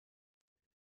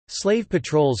Slave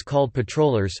patrols called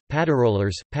patrollers,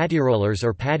 patirollers, patirollers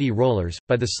or paddy rollers,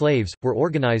 by the slaves, were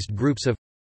organized groups of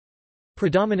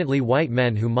predominantly white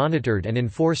men who monitored and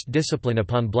enforced discipline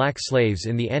upon black slaves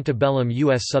in the antebellum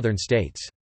U.S. Southern states.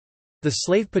 The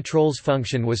slave patrol's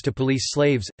function was to police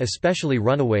slaves, especially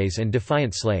runaways and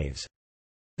defiant slaves.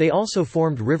 They also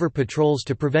formed river patrols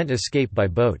to prevent escape by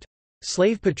boat.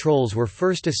 Slave patrols were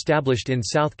first established in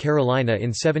South Carolina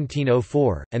in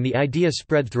 1704, and the idea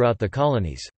spread throughout the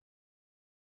colonies.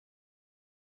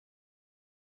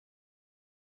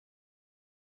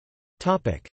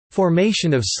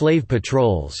 Formation of slave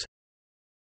patrols.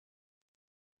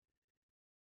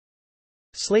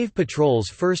 Slave patrols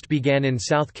first began in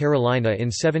South Carolina in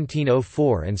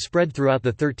 1704 and spread throughout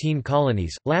the 13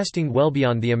 colonies, lasting well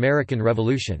beyond the American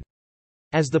Revolution.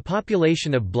 As the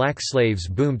population of black slaves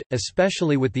boomed,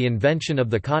 especially with the invention of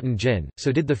the cotton gin,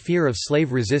 so did the fear of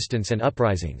slave resistance and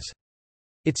uprisings.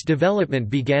 Its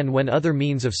development began when other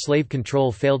means of slave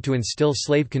control failed to instill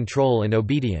slave control and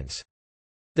obedience.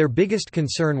 Their biggest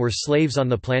concern were slaves on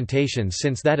the plantations,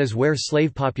 since that is where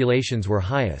slave populations were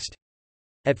highest.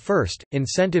 At first,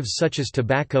 incentives such as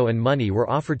tobacco and money were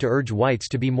offered to urge whites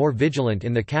to be more vigilant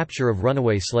in the capture of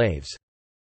runaway slaves.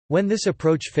 When this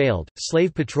approach failed,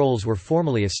 slave patrols were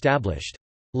formally established.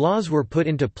 Laws were put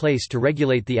into place to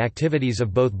regulate the activities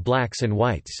of both blacks and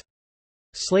whites.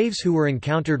 Slaves who were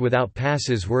encountered without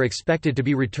passes were expected to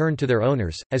be returned to their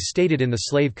owners, as stated in the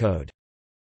Slave Code.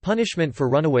 Punishment for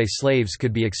runaway slaves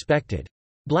could be expected.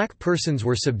 Black persons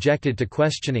were subjected to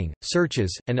questioning,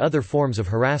 searches, and other forms of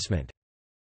harassment.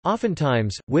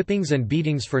 Oftentimes, whippings and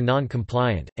beatings for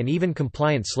non-compliant, and even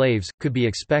compliant slaves, could be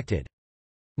expected.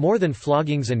 More than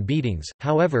floggings and beatings,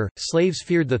 however, slaves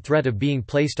feared the threat of being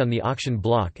placed on the auction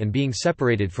block and being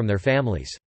separated from their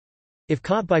families. If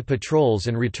caught by patrols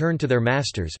and returned to their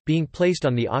masters, being placed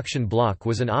on the auction block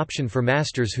was an option for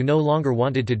masters who no longer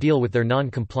wanted to deal with their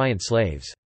non-compliant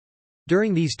slaves.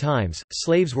 During these times,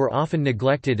 slaves were often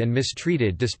neglected and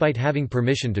mistreated despite having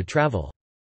permission to travel.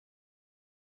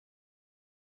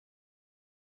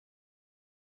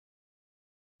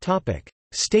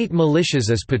 State militias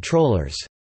as patrollers.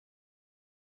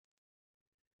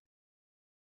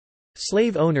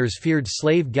 Slave owners feared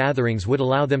slave gatherings would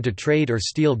allow them to trade or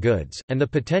steal goods, and the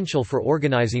potential for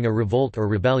organizing a revolt or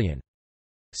rebellion.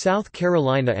 South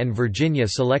Carolina and Virginia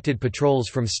selected patrols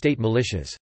from state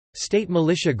militias. State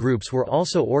militia groups were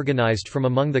also organized from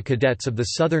among the cadets of the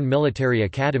Southern military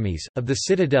academies, of the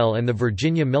Citadel and the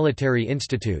Virginia Military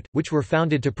Institute, which were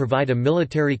founded to provide a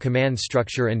military command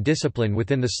structure and discipline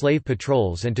within the slave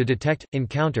patrols and to detect,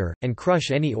 encounter, and crush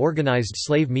any organized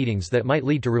slave meetings that might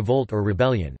lead to revolt or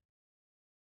rebellion.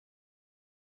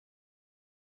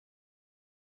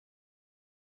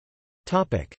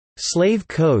 Slave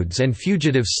codes and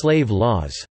fugitive slave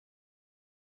laws.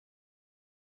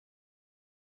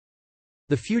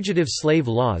 The fugitive slave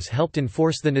laws helped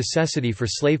enforce the necessity for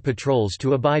slave patrols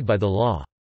to abide by the law.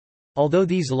 Although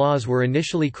these laws were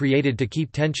initially created to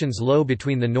keep tensions low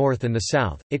between the North and the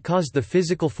South, it caused the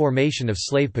physical formation of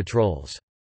slave patrols.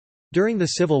 During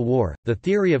the Civil War, the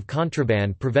theory of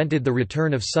contraband prevented the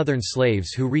return of Southern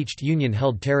slaves who reached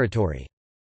Union-held territory.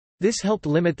 This helped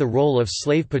limit the role of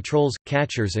slave patrols,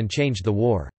 catchers, and changed the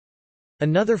war.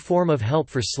 Another form of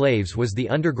help for slaves was the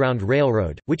Underground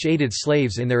Railroad, which aided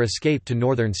slaves in their escape to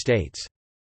northern states.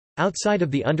 Outside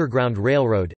of the Underground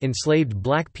Railroad, enslaved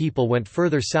black people went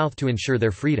further south to ensure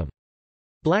their freedom.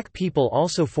 Black people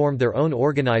also formed their own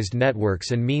organized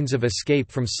networks and means of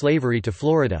escape from slavery to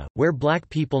Florida, where black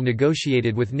people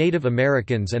negotiated with Native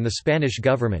Americans and the Spanish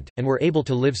government, and were able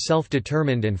to live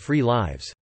self-determined and free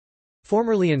lives.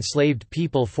 Formerly enslaved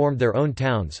people formed their own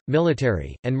towns,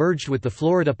 military, and merged with the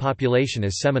Florida population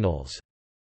as Seminoles.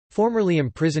 Formerly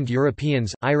imprisoned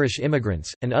Europeans, Irish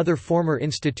immigrants, and other former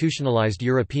institutionalized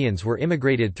Europeans were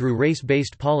immigrated through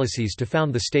race-based policies to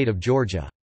found the state of Georgia.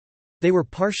 They were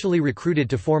partially recruited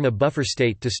to form a buffer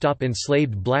state to stop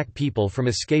enslaved black people from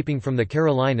escaping from the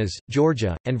Carolinas,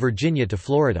 Georgia, and Virginia to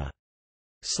Florida.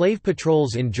 Slave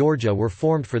patrols in Georgia were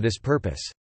formed for this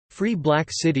purpose. Free black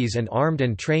cities and armed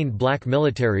and trained black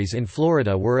militaries in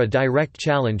Florida were a direct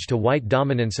challenge to white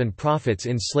dominance and profits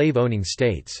in slave-owning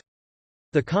states.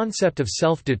 The concept of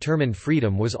self-determined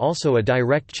freedom was also a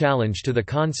direct challenge to the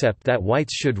concept that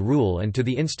whites should rule and to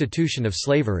the institution of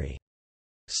slavery.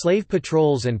 Slave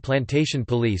patrols and plantation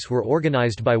police were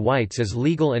organized by whites as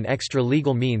legal and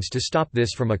extra-legal means to stop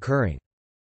this from occurring.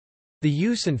 The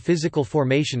use and physical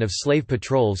formation of slave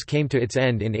patrols came to its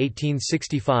end in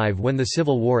 1865 when the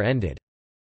Civil War ended.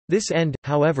 This end,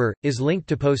 however, is linked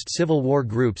to post-Civil War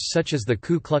groups such as the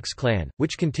Ku Klux Klan,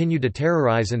 which continued to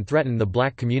terrorize and threaten the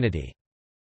black community.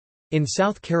 In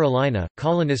South Carolina,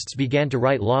 colonists began to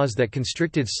write laws that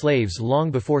constricted slaves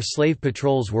long before slave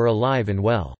patrols were alive and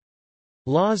well.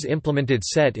 Laws implemented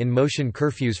set-in-motion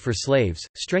curfews for slaves,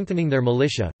 strengthening their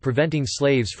militia, preventing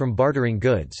slaves from bartering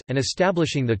goods, and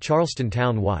establishing the Charleston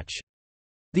Town Watch.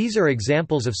 These are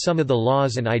examples of some of the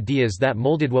laws and ideas that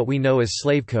molded what we know as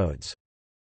slave codes.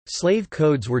 Slave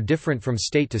codes were different from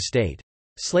state to state.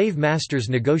 Slave masters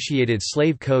negotiated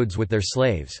slave codes with their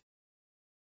slaves.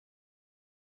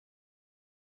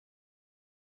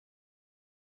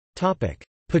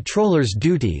 Patrollers'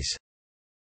 duties.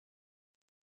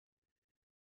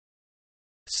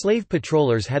 Slave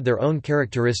patrollers had their own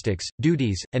characteristics,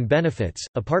 duties, and benefits,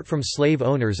 apart from slave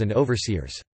owners and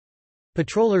overseers.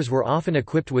 Patrollers were often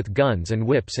equipped with guns and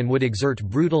whips and would exert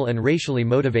brutal and racially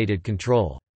motivated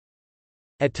control.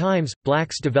 At times,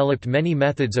 blacks developed many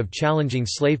methods of challenging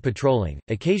slave patrolling,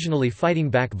 occasionally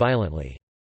fighting back violently.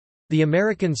 The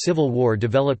American Civil War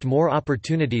developed more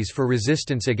opportunities for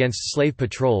resistance against slave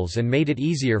patrols and made it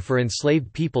easier for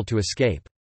enslaved people to escape.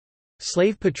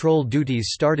 Slave patrol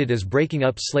duties started as breaking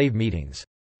up slave meetings.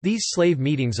 These slave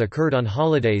meetings occurred on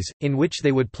holidays, in which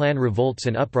they would plan revolts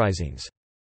and uprisings.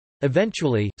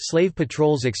 Eventually, slave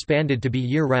patrols expanded to be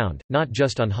year-round, not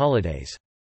just on holidays.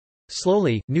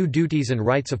 Slowly, new duties and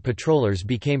rights of patrollers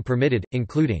became permitted,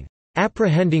 including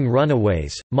apprehending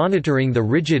runaways, monitoring the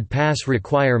rigid pass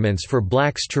requirements for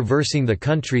blacks traversing the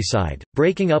countryside,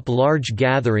 breaking up large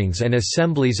gatherings and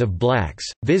assemblies of blacks,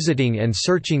 visiting and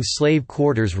searching slave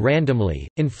quarters randomly,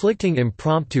 inflicting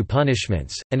impromptu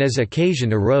punishments, and as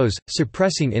occasion arose,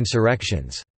 suppressing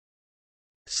insurrections.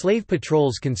 Slave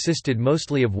patrols consisted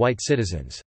mostly of white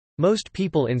citizens. Most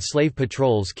people in slave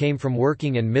patrols came from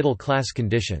working and middle-class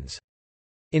conditions.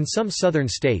 In some southern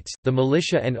states, the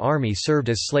militia and army served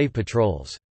as slave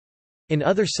patrols. In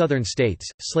other southern states,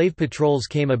 slave patrols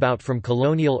came about from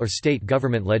colonial or state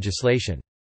government legislation.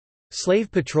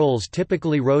 Slave patrols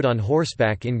typically rode on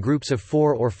horseback in groups of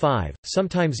 4 or 5,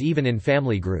 sometimes even in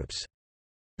family groups.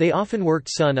 They often worked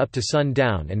sun up to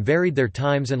sundown and varied their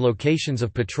times and locations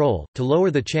of patrol, to lower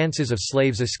the chances of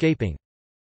slaves escaping.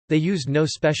 They used no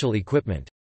special equipment.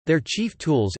 Their chief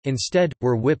tools, instead,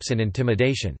 were whips and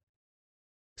intimidation.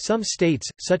 Some states,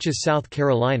 such as South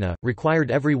Carolina,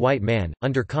 required every white man,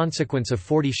 under consequence of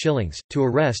 40 shillings, to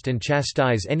arrest and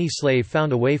chastise any slave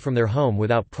found away from their home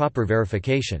without proper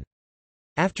verification.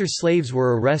 After slaves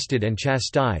were arrested and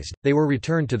chastised, they were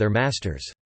returned to their masters.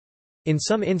 In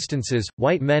some instances,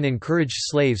 white men encouraged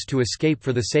slaves to escape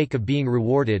for the sake of being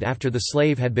rewarded after the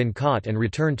slave had been caught and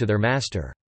returned to their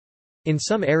master. In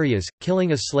some areas,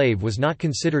 killing a slave was not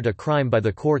considered a crime by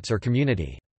the courts or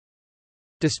community.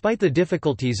 Despite the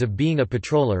difficulties of being a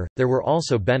patroller, there were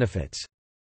also benefits.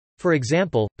 For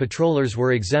example, patrollers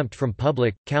were exempt from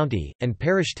public, county, and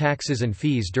parish taxes and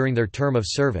fees during their term of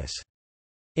service.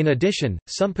 In addition,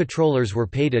 some patrollers were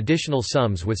paid additional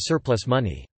sums with surplus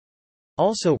money.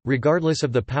 Also, regardless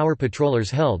of the power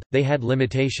patrollers held, they had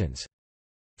limitations.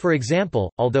 For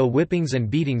example, although whippings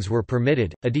and beatings were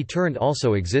permitted, a deterrent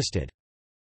also existed.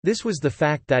 This was the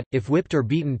fact that, if whipped or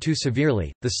beaten too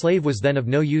severely, the slave was then of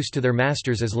no use to their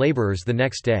masters as laborers the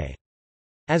next day.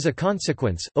 As a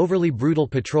consequence, overly brutal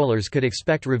patrollers could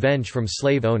expect revenge from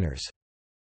slave owners.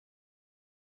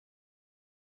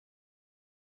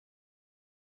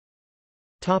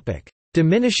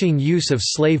 Diminishing use of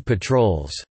slave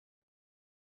patrols.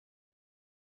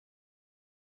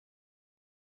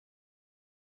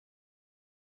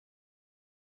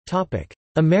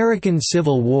 American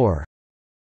Civil War.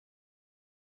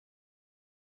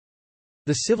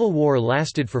 The Civil War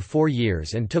lasted for 4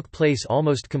 years and took place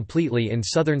almost completely in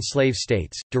southern slave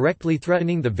states, directly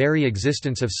threatening the very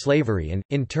existence of slavery and,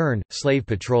 in turn, slave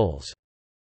patrols.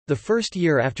 The first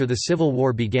year after the Civil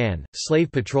War began,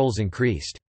 slave patrols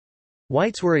increased.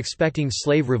 Whites were expecting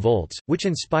slave revolts, which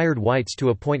inspired whites to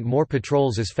appoint more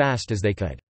patrols as fast as they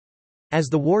could. As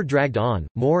the war dragged on,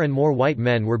 more and more white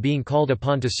men were being called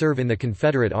upon to serve in the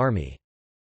Confederate Army.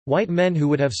 White men who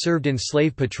would have served in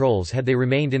slave patrols had they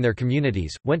remained in their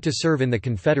communities, went to serve in the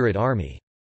Confederate Army.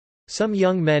 Some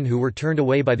young men who were turned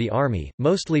away by the Army,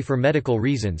 mostly for medical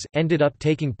reasons, ended up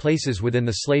taking places within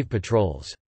the slave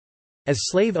patrols. As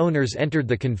slave owners entered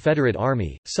the Confederate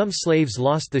Army, some slaves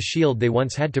lost the shield they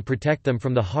once had to protect them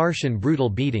from the harsh and brutal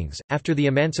beatings. After the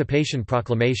Emancipation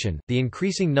Proclamation, the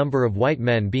increasing number of white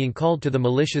men being called to the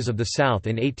militias of the South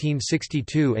in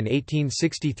 1862 and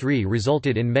 1863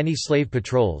 resulted in many slave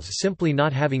patrols simply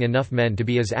not having enough men to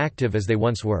be as active as they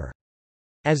once were.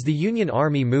 As the Union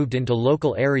Army moved into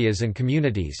local areas and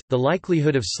communities, the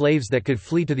likelihood of slaves that could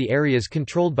flee to the areas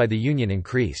controlled by the Union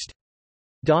increased.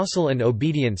 Docile and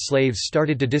obedient slaves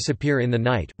started to disappear in the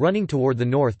night, running toward the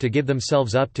north to give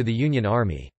themselves up to the Union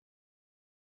Army.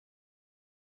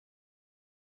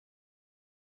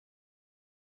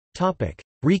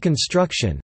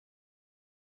 Reconstruction.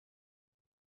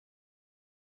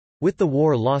 With the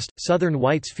war lost, Southern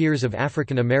whites' fears of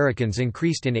African Americans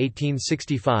increased in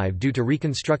 1865 due to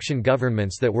Reconstruction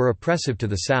governments that were oppressive to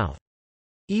the South.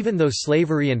 Even though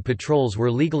slavery and patrols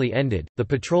were legally ended, the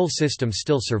patrol system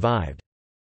still survived.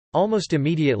 Almost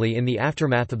immediately in the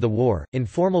aftermath of the war,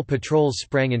 informal patrols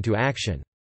sprang into action.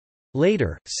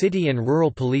 Later, city and rural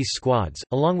police squads,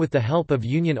 along with the help of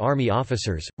Union Army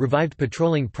officers, revived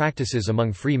patrolling practices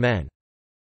among free men.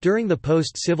 During the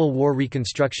post-Civil War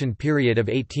Reconstruction period of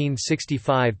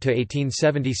 1865 to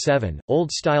 1877,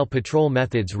 old-style patrol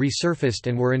methods resurfaced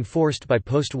and were enforced by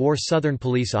post-war Southern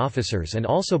police officers and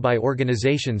also by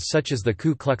organizations such as the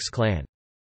Ku Klux Klan.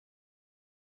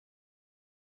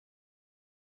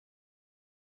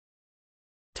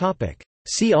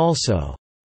 See also: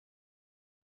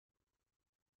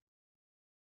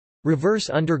 Reverse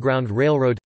Underground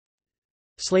Railroad,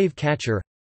 Slave catcher,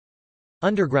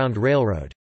 Underground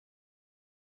Railroad.